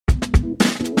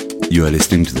You are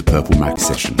listening to the Purple Mac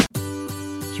Session.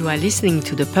 You are listening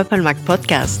to the Purple Mac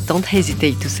Podcast. Don't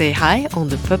hesitate to say hi on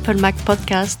the Purple Mac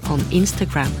Podcast on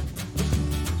Instagram.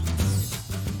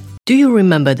 Do you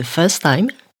remember the first time?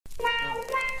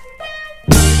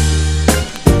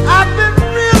 I've been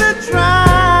really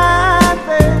trying,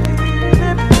 baby.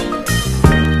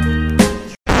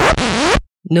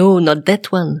 No, not that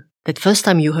one. That first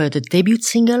time you heard a debut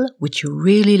single which you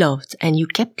really loved and you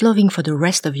kept loving for the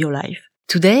rest of your life.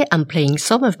 Today I'm playing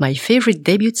some of my favorite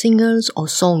debut singles or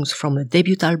songs from a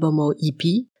debut album or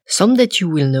EP, some that you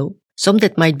will know, some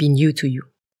that might be new to you.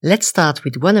 Let's start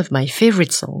with one of my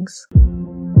favorite songs.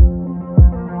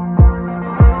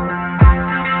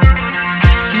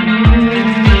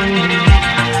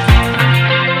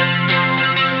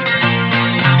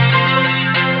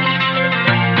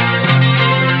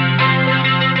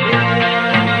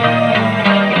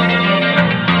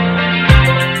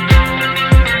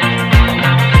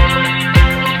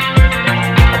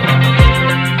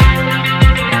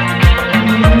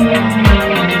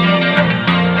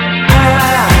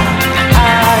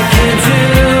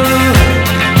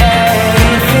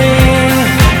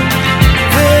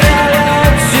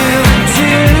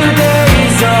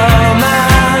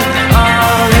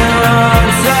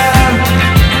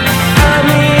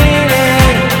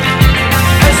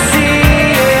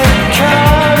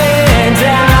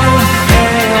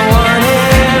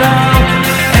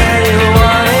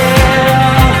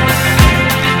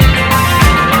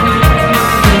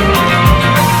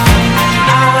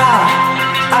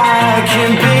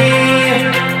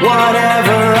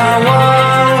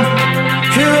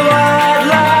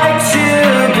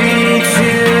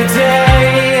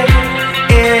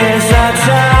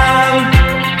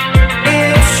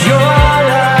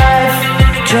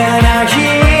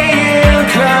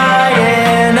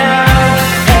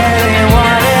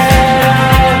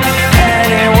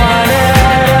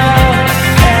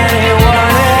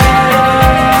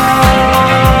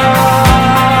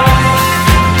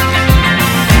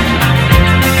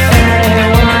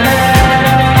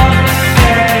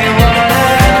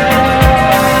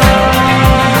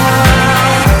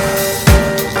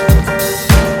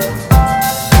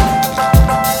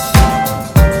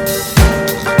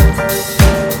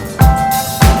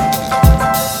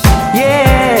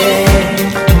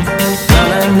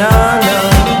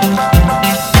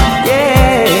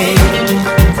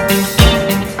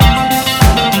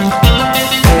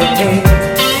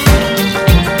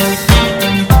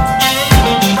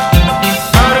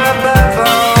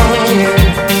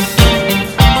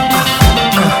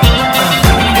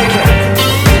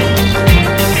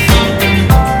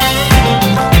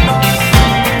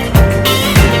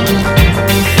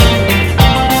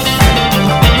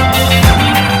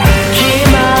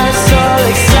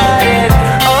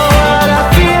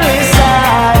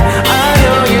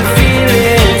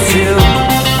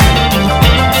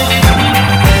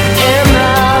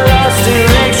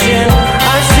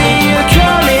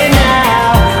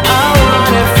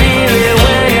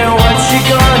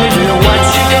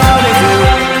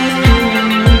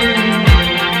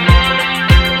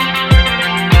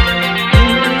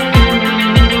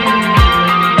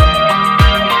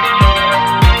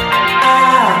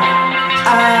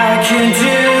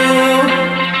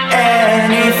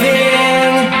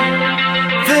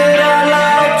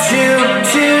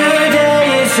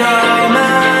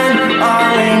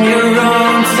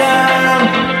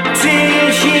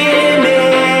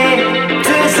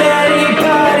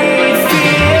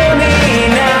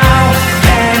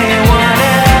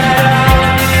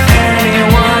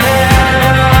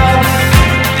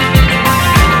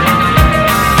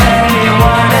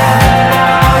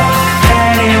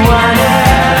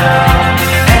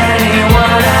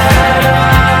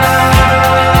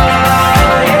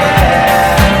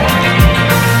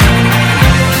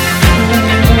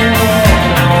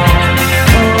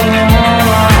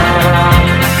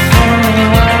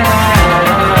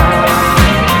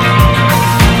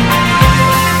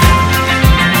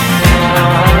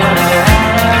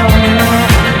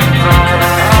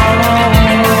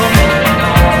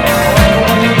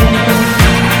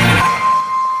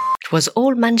 Was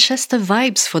all Manchester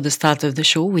vibes for the start of the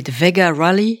show with Vega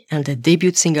Raleigh and the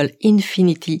debut single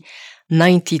Infinity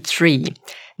 93.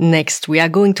 Next, we are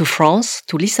going to France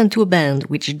to listen to a band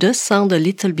which does sound a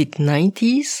little bit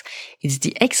 90s. It's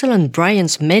the excellent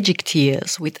Brian's Magic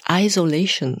Tears with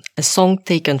Isolation, a song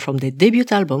taken from their debut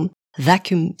album,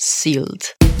 Vacuum Sealed.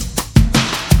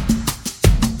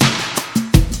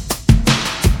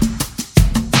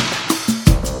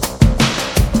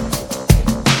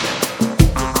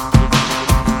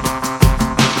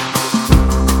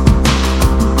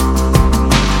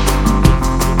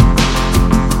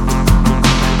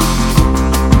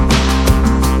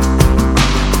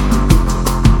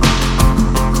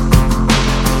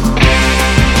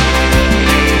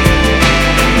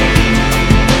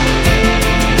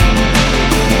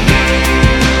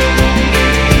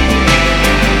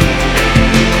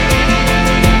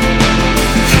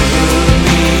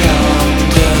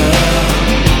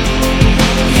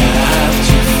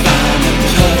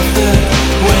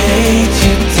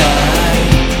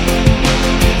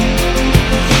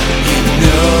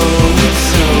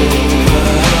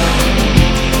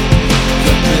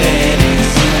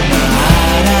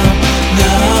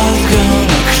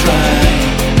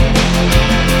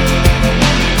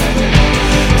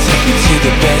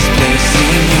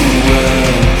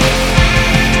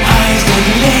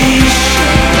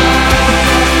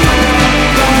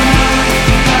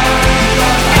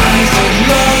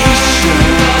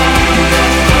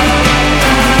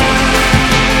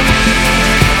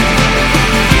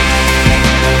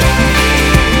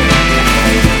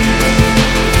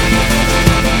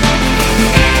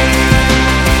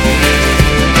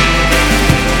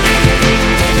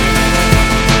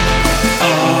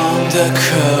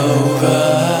 undercover.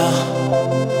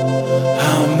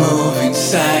 I'll move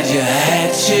inside your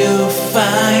head to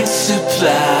find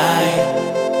supply.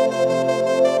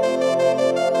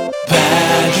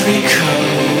 Battery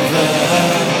cover.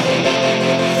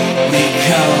 We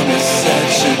come to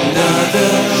such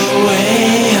another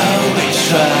way. Oh, we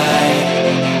try.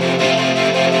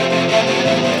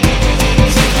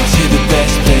 Take me to the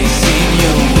best place in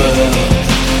your world.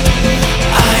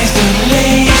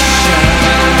 Isolation.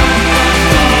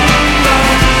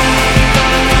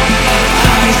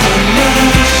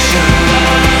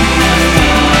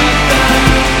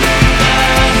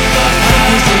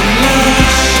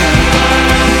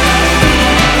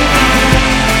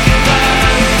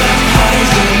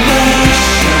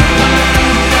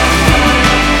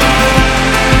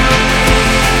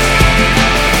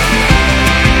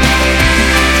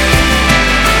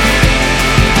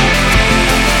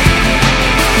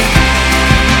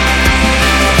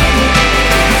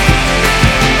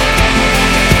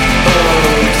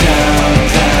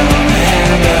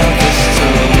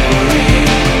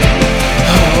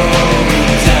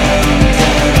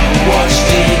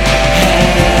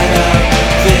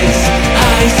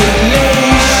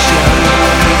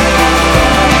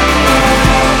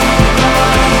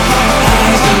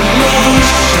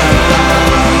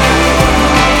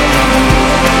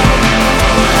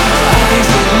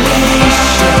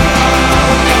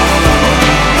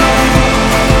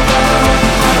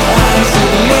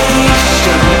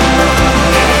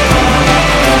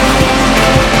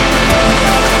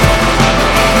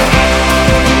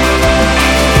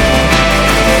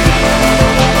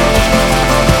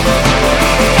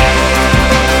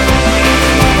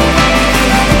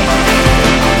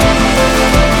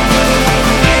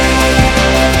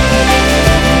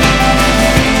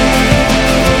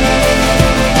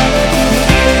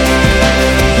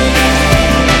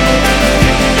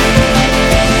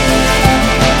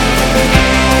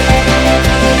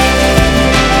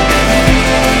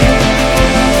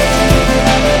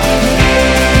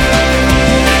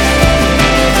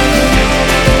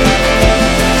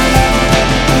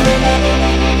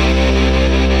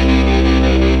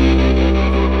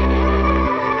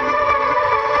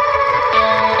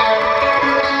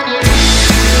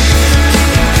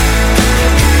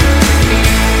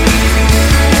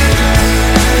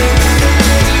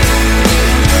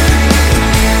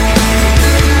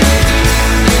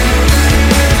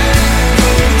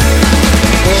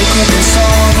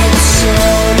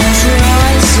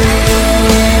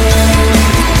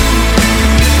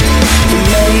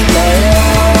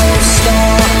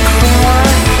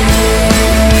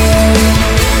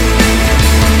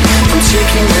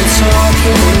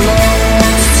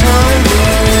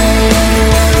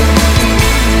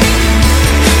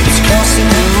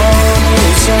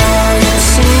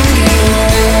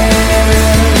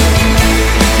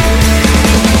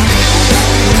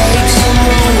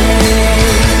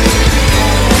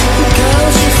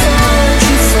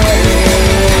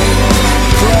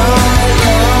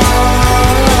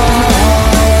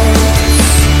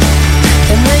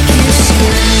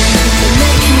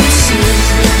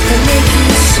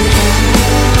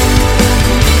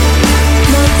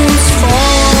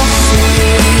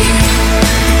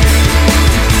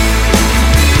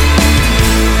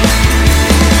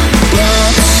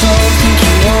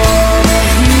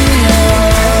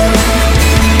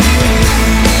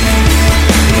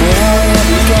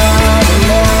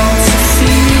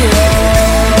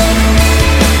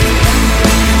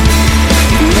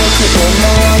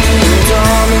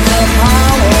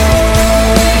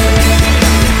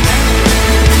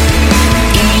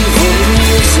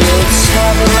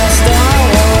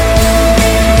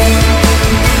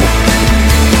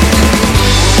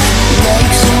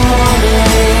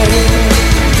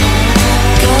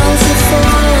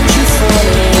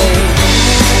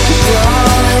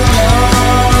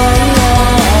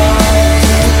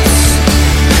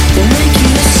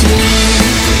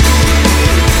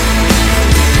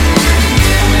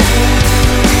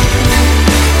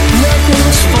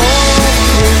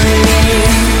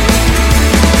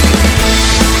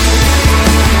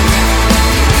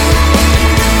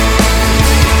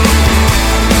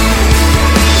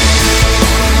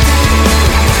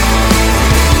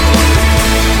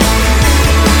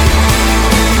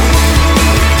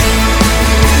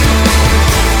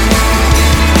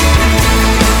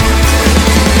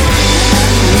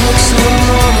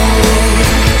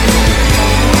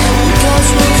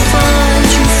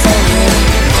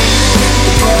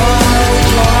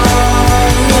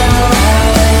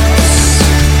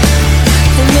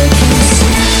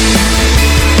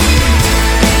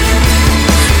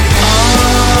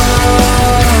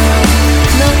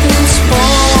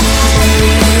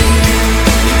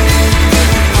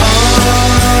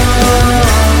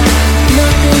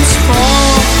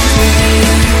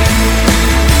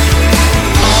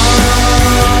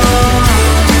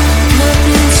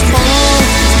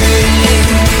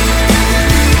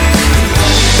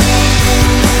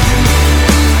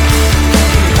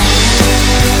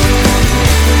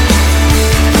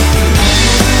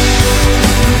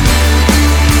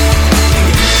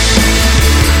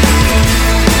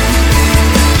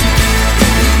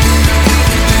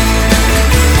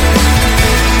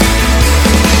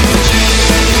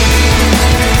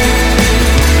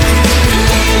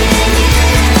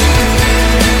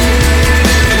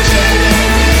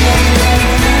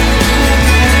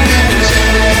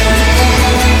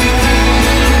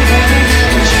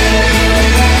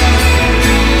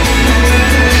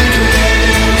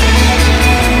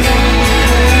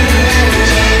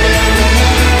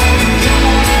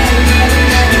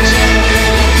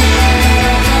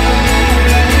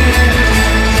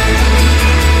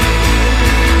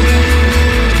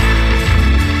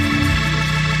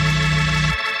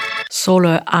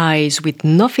 Solar Eyes with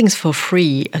Nothing's for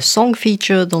Free, a song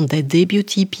featured on their debut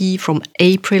EP from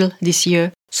April this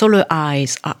year. Solar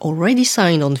Eyes are already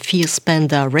signed on Fierce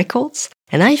Panda Records,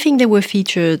 and I think they were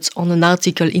featured on an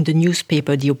article in the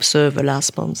newspaper The Observer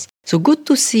last month. So good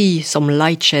to see some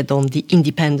light shed on the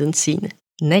independent scene.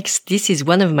 Next, this is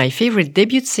one of my favorite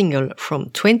debut singles from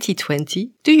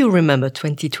 2020. Do you remember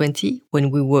 2020,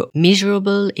 when we were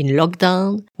miserable in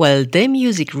lockdown? Well, their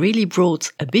music really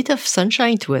brought a bit of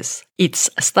sunshine to us. It's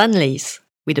Stanley's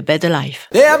with A Better Life.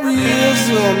 There is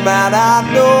a man I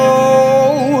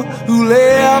know who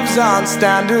lives on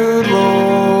Standard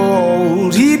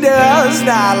Road. He does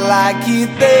not like it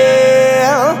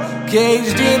there,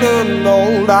 caged in an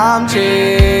old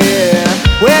armchair.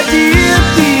 Where did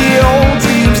the old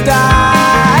dreams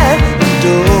die?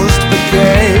 Dust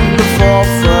became the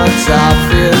forefront of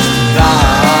his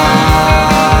life.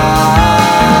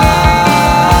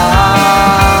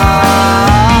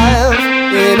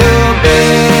 In a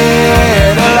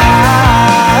better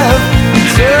life, he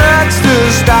touched the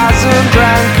stars and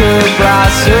drank a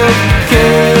glass of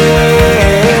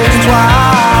caged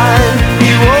wine. He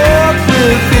walked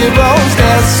with heroes,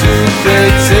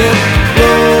 desecrated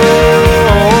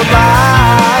road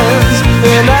lines,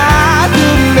 and I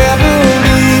could never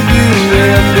leave you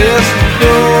in this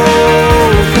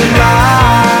broken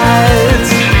light.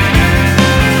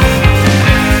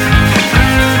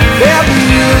 There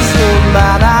is a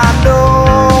man I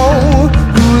know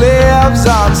who lives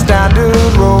on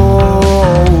Standard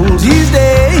Road. He's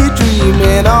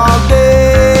daydreaming all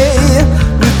day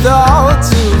with thoughts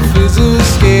of his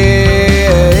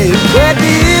escape. Where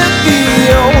did the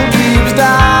old dreams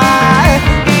die?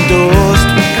 And dust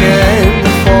became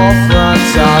the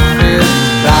forefront of his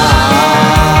life.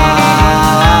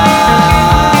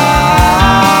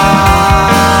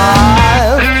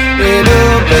 In a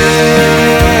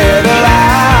better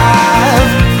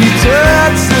life, he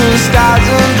touched the stars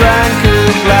and drank a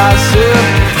glass of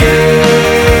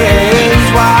caged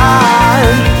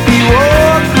wine. He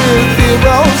walked with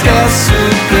heroes,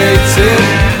 desecrated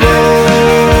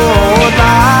road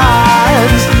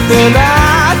lines, and I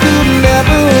could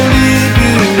never leave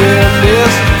you in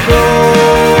this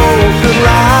broken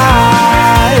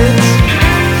light.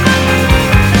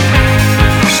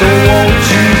 So won't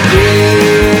you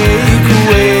break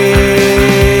away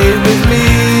with me,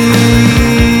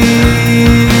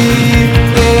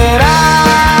 and I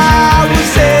will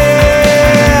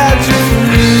set you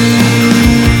free.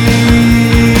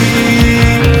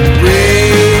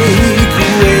 Break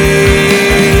away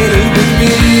with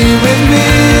me, with me,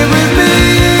 with me.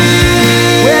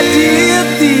 Where did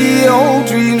the old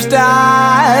dreams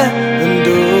die? And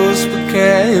dust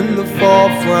became the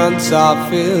forefront of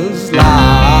his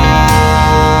life.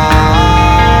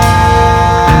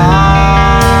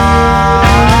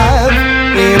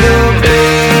 In a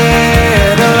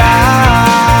better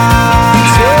life, he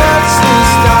touched the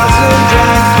stars and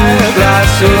drank a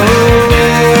glass of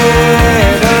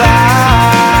red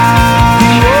light. He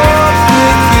walked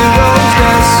with heroes,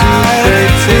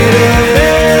 desecrated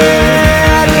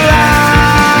red light,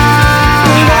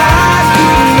 and I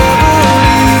could never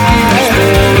leave you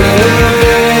in a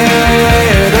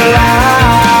better life.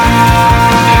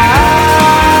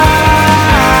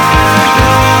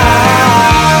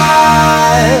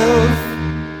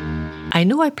 I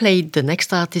know I played the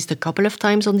next artist a couple of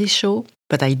times on this show,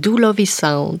 but I do love his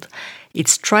sound.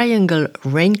 It's Triangle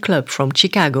Rain Club from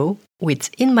Chicago with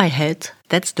In My Head.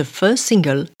 That's the first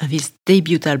single of his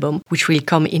debut album, which will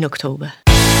come in October.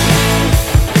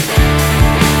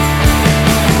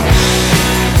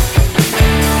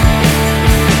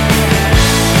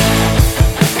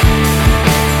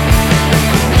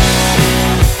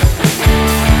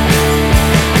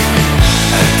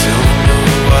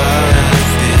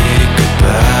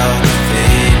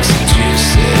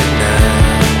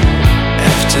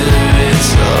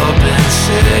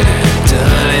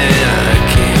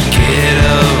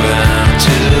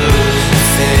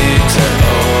 Things I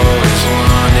always wanted.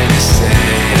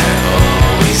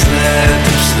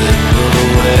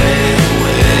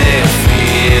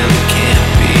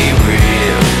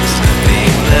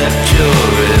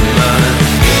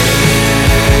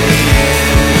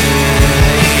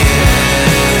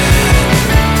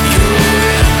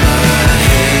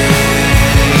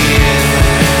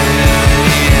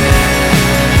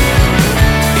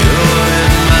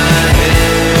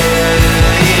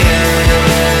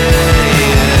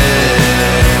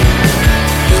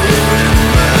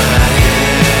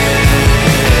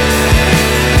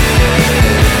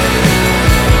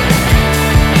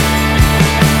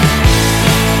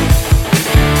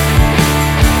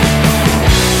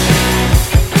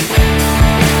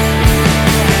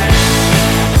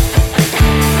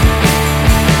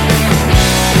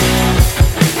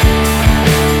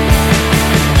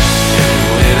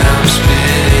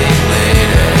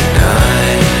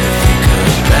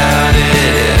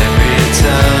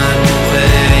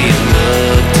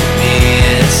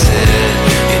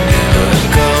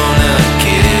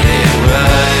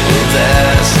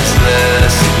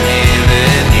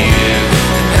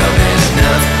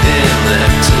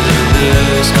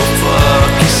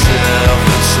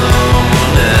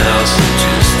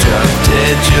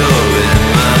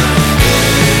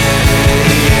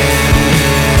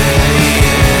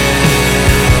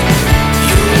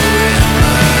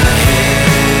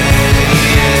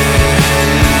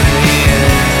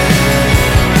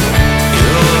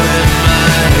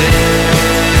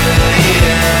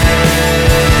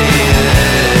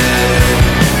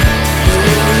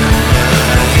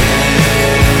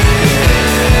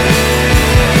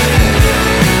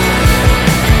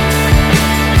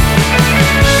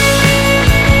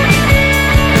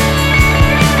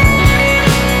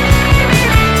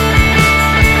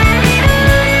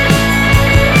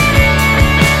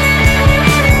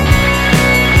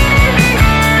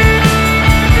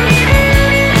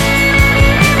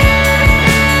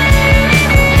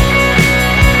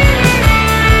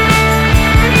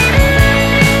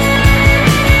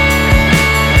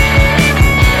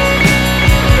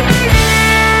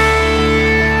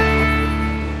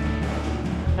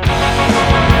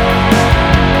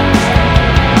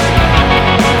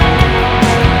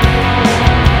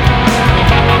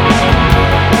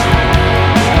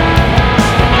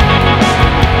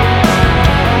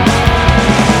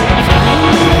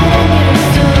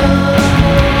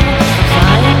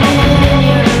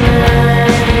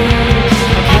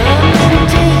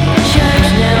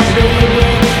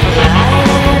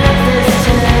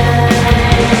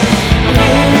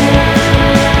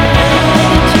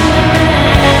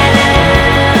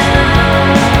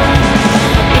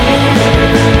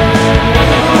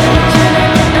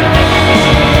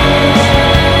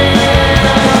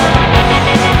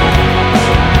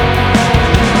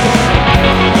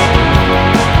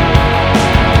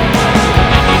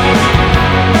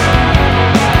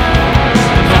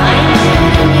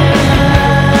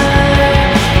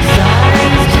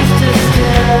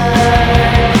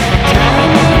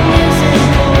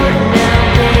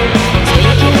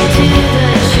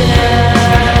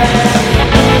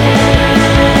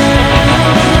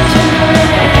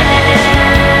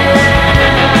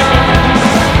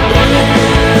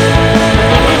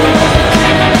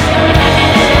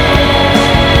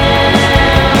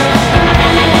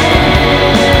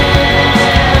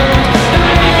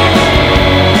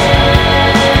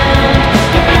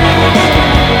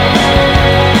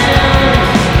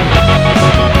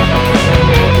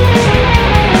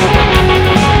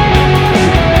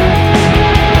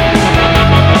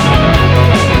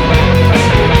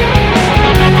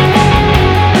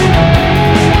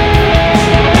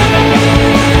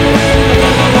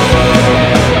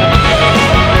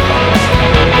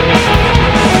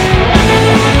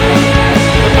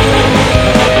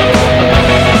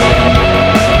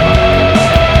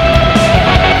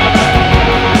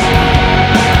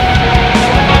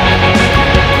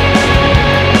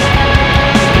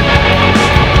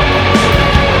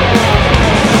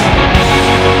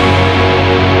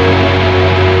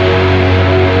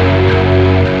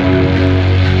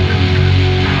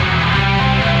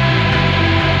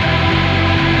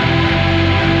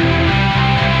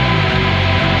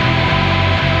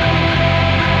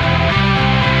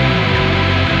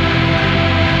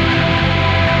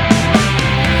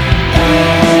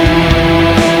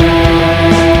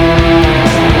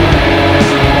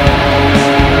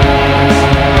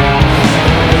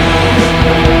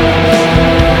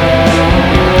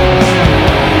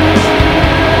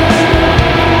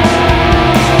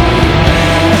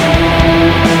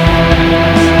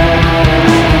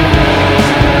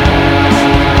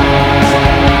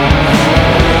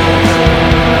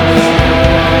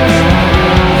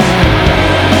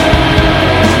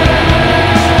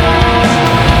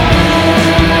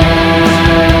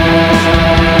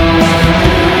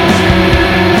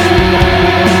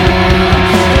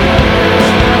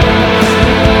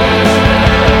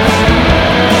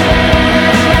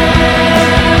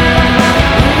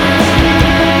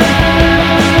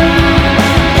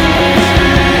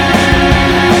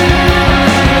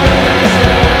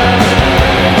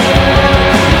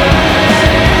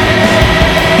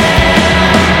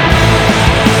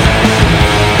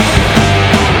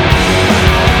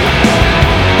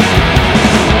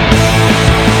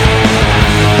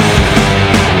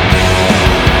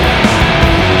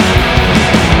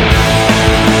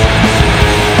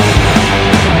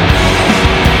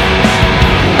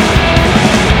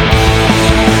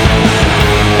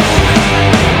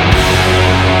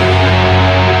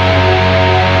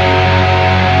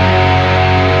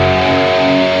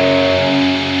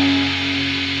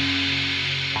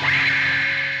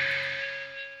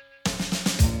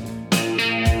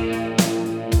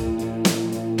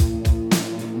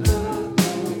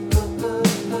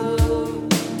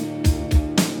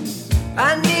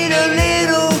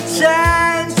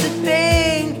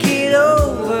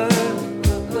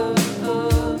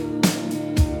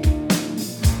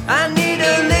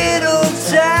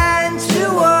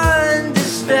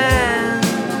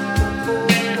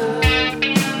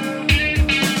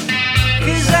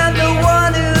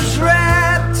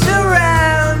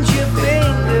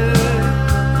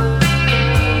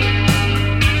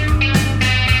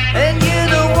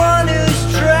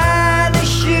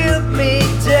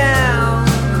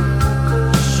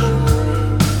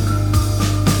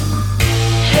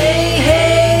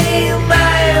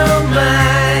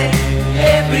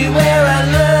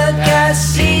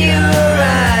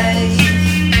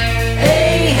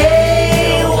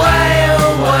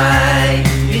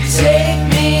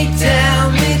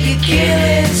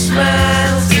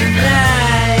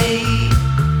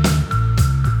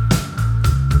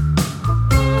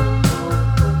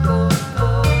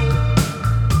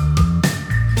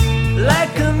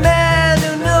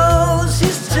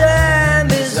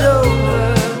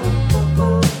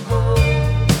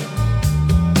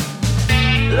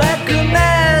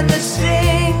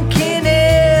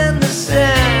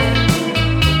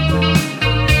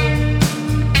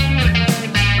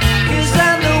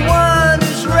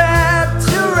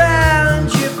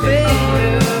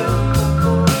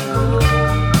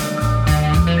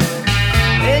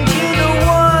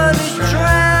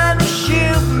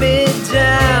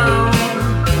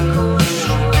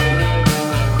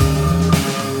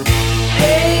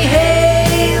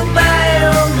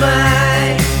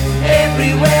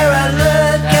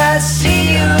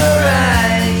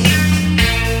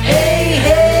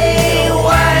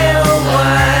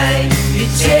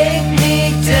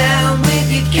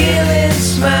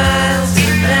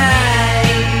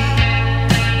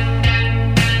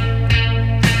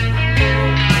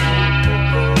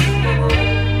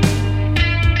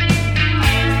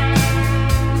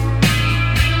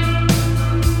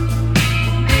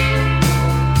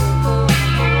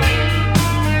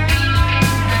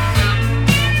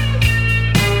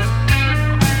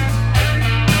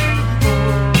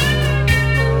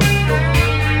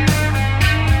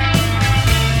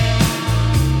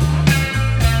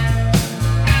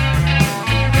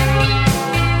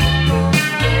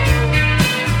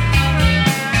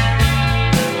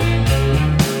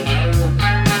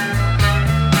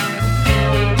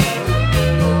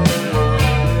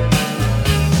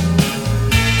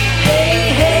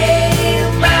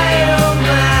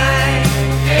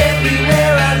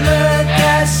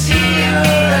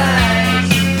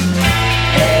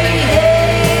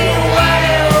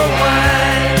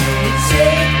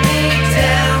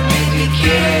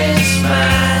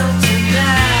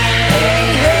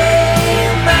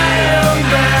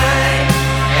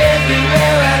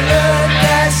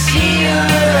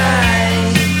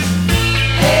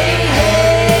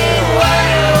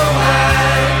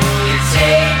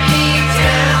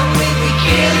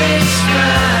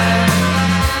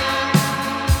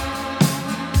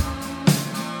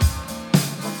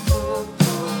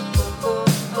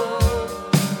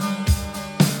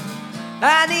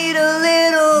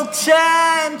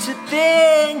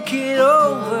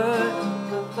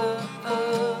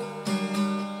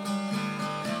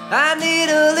 I need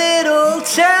a little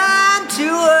time to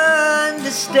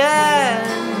understand.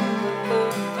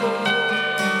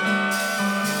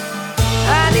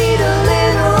 I need a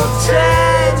little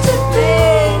time to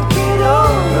think it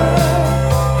over.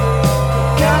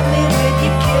 Got me with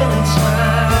your killing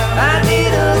smile. I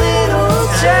need a little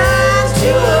time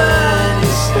to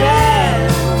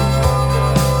understand.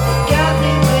 Got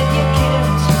me with your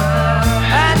killing smile.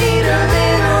 I need a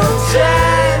little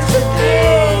time to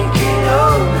think it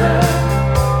over.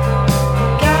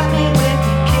 Got me with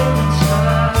your killing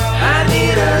smile. I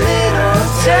need a little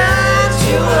time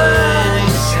to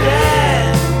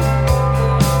understand.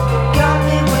 Got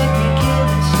me with your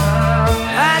killing smile.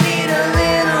 I need a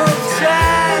little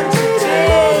time to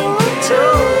think it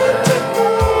over.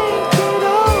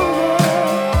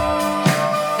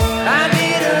 I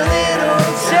need a little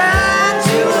time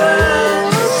to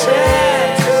understand.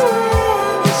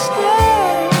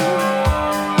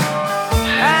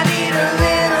 I need a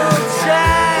little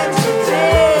time to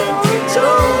think it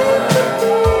over.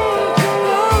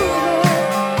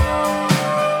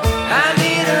 I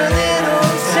need a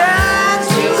little time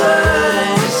to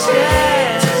understand.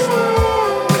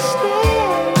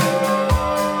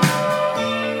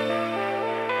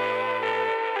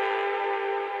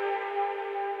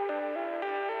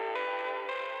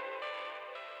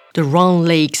 The Round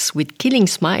Lakes with Killing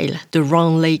Smile. The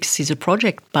Round Lakes is a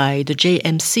project by the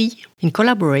JMC in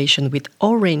collaboration with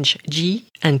Orange G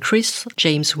and Chris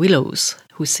James Willows,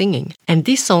 who's singing. And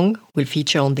this song will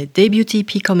feature on their debut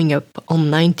EP coming up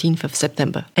on 19th of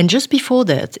September. And just before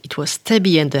that, it was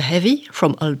Tabby and the Heavy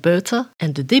from Alberta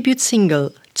and the debut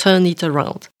single Turn It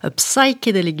Around, a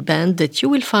psychedelic band that you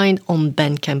will find on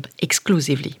Bandcamp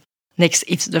exclusively. Next,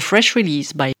 it's the fresh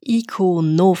release by Echo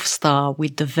North Star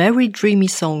with the very dreamy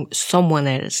song Someone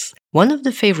Else, one of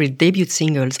the favorite debut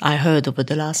singles I heard over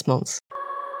the last months.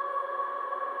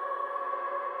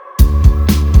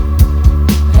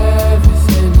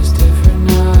 Everything is different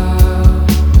now.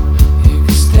 You can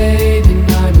stay the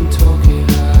night and talk it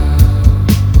out.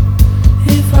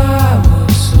 If I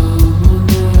was someone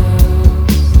else,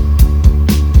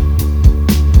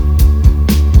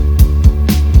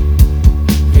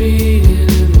 reading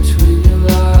in between your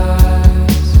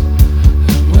lies,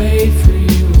 I'd wait for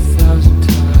you 1,000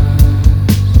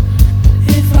 times.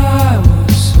 If I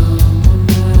was someone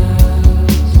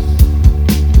else,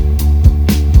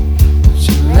 but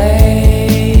you're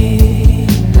late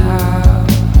now.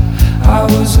 I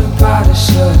was about to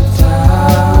shut it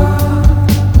down.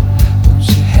 Don't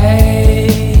you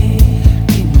hate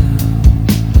me now?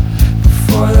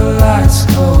 Before the lights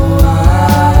go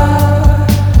out,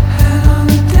 and on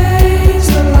the days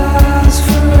that last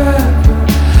forever,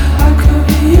 I could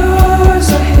be yours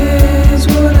or his,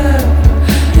 whatever.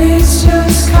 It's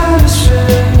just kinda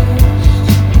strange.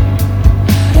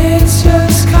 It's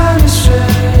just kinda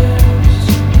strange.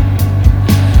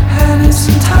 And it's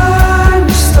some time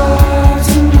to start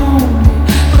to know me.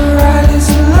 But right as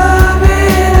the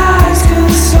loving eyes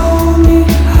console me,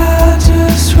 I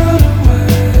just run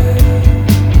away.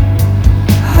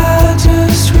 I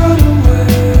just run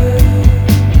away.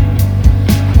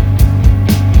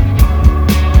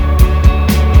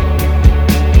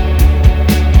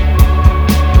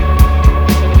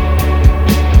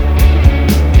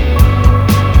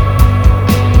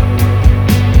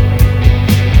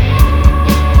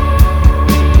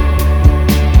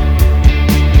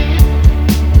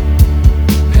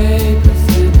 Paper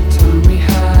thin time we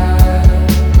had.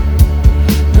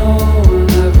 No one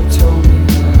ever told me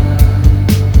that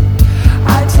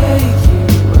I'd take you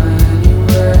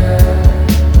anywhere.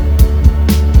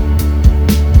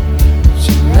 But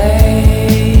you're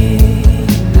late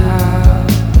now.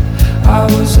 I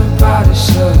was about to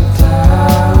shut it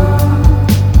down.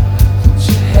 Don't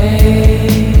you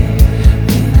hate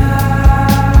me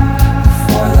now?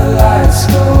 Before the lights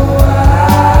go out,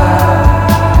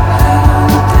 and on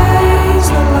the days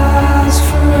that last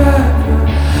forever,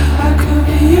 I could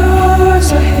be yours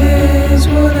or his,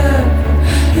 whatever.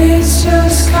 It's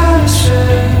just kinda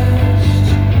strange.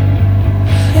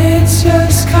 It's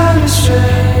just kinda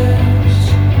strange.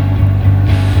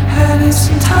 And it's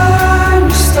some time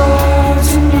to start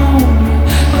to know me.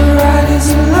 But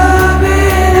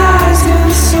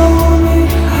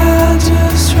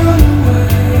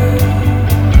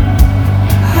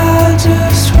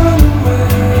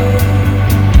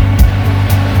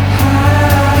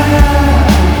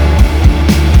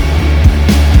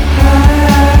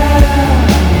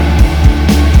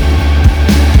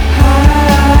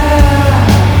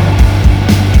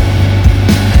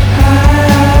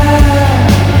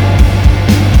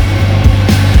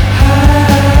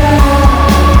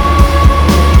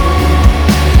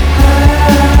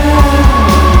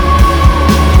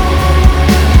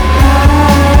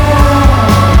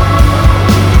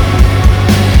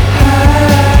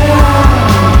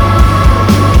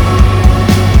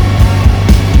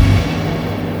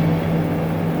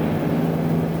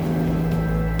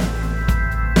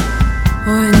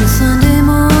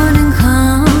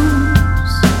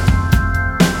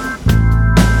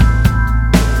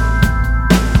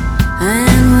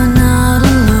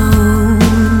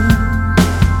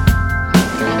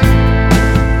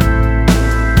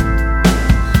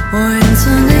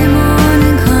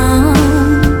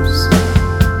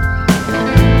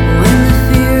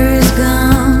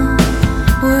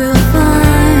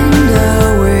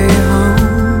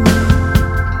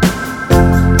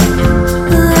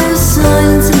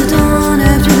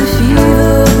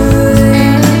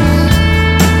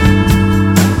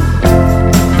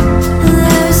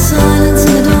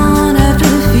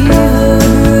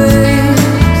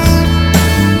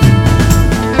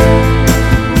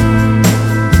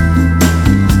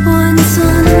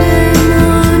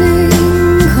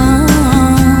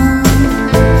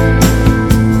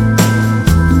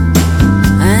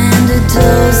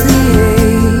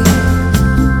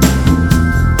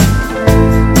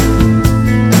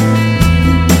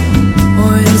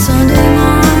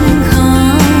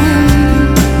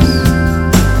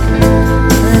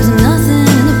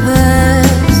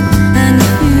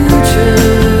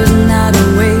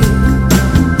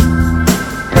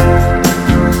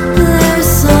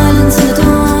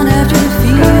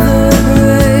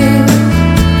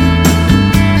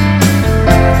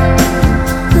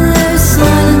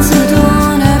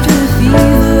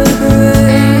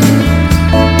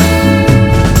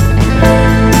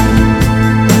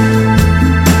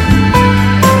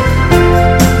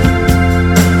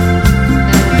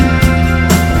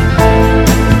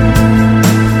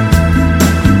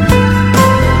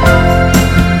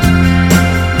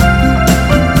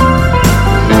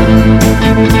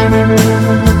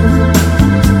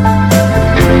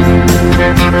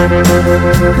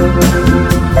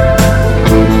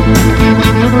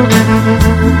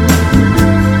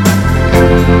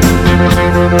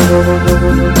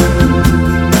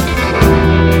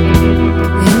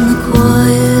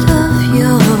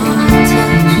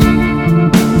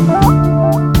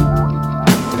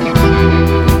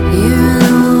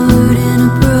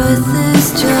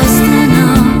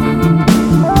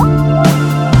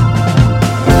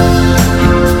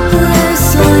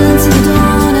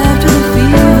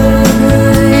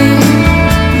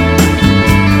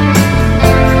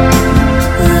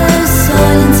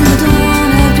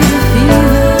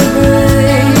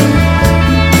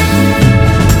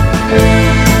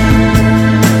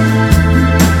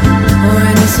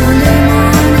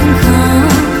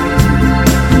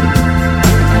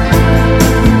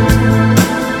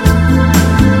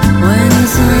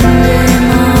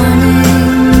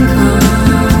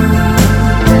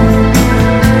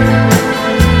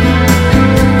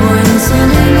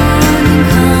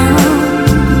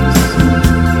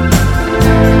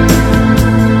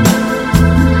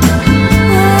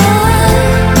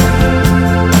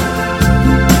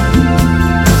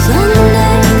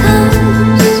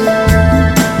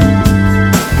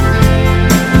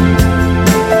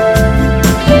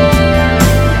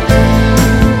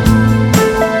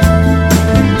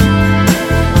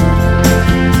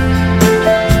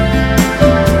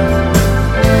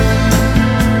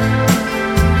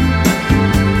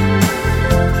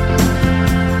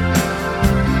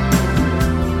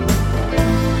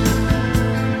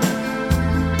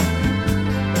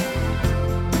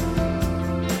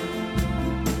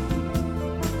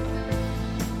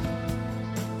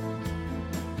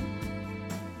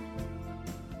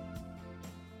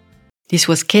This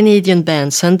was Canadian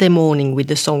band Sunday Morning with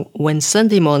the song When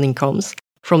Sunday Morning Comes.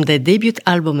 From their debut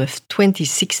album of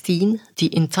 2016,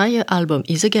 the entire album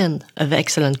is again of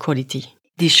excellent quality.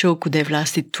 This show could have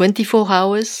lasted 24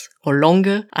 hours or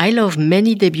longer. I love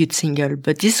many debut singles,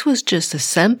 but this was just a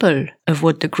sample of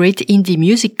what the great indie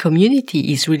music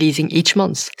community is releasing each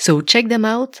month. So check them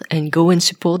out and go and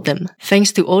support them.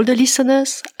 Thanks to all the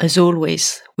listeners, as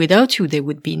always. Without you, there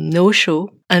would be no show.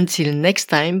 Until next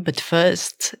time, but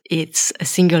first, it's a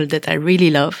single that I really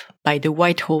love by the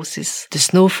White Horses, The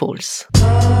Snowfalls.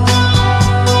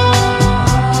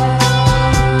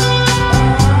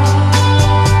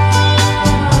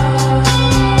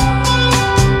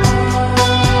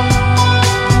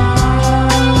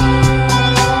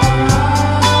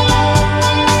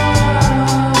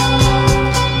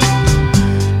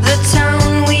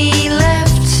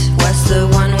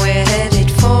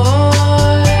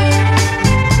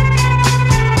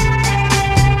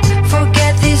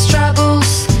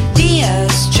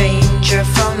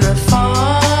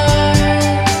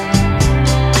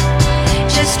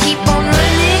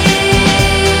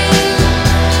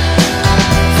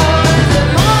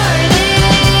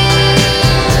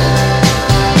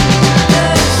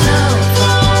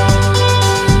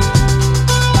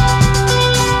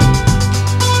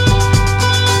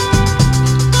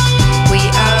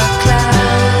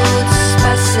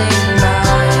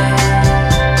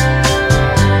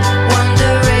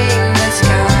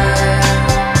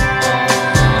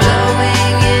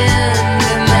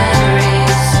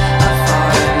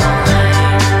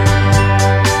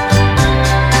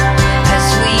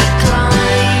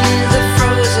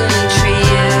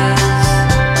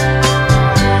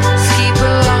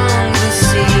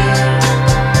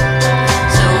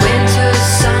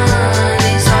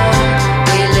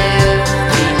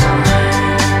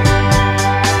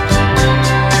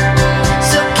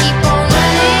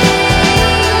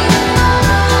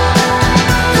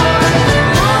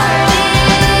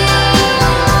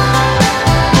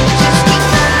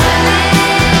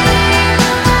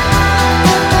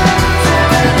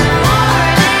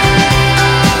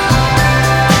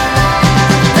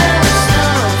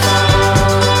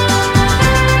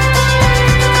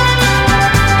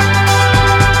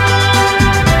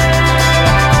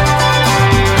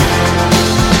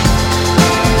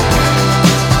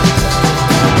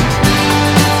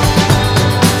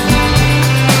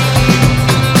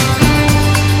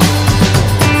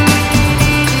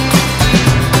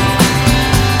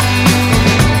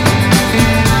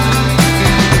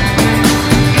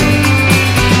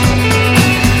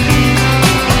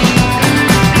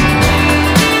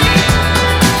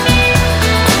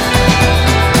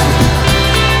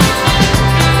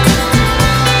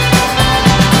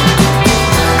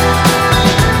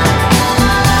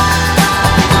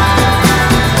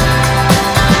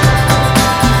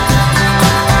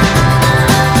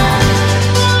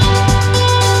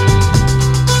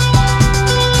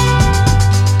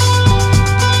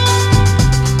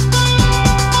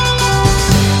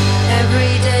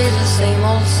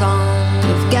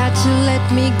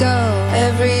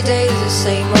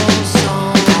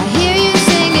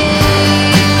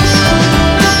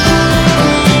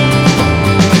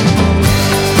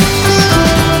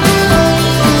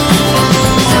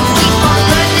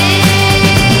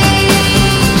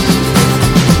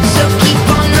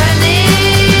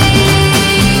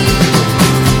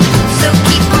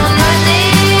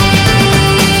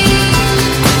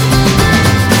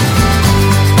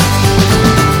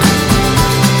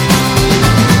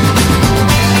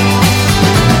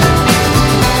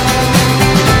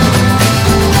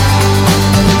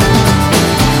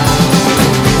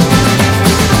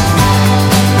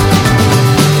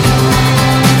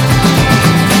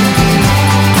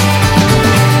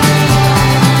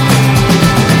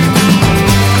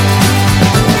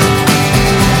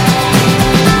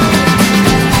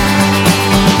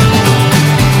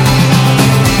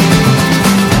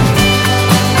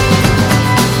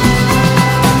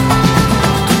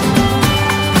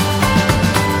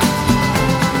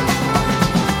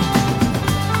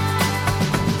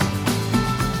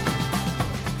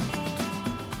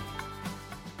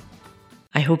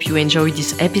 I hope you enjoyed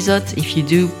this episode. If you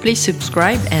do, please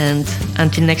subscribe, and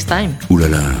until next time. Ooh la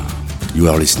la, you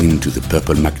are listening to the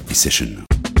Purple Mac Session.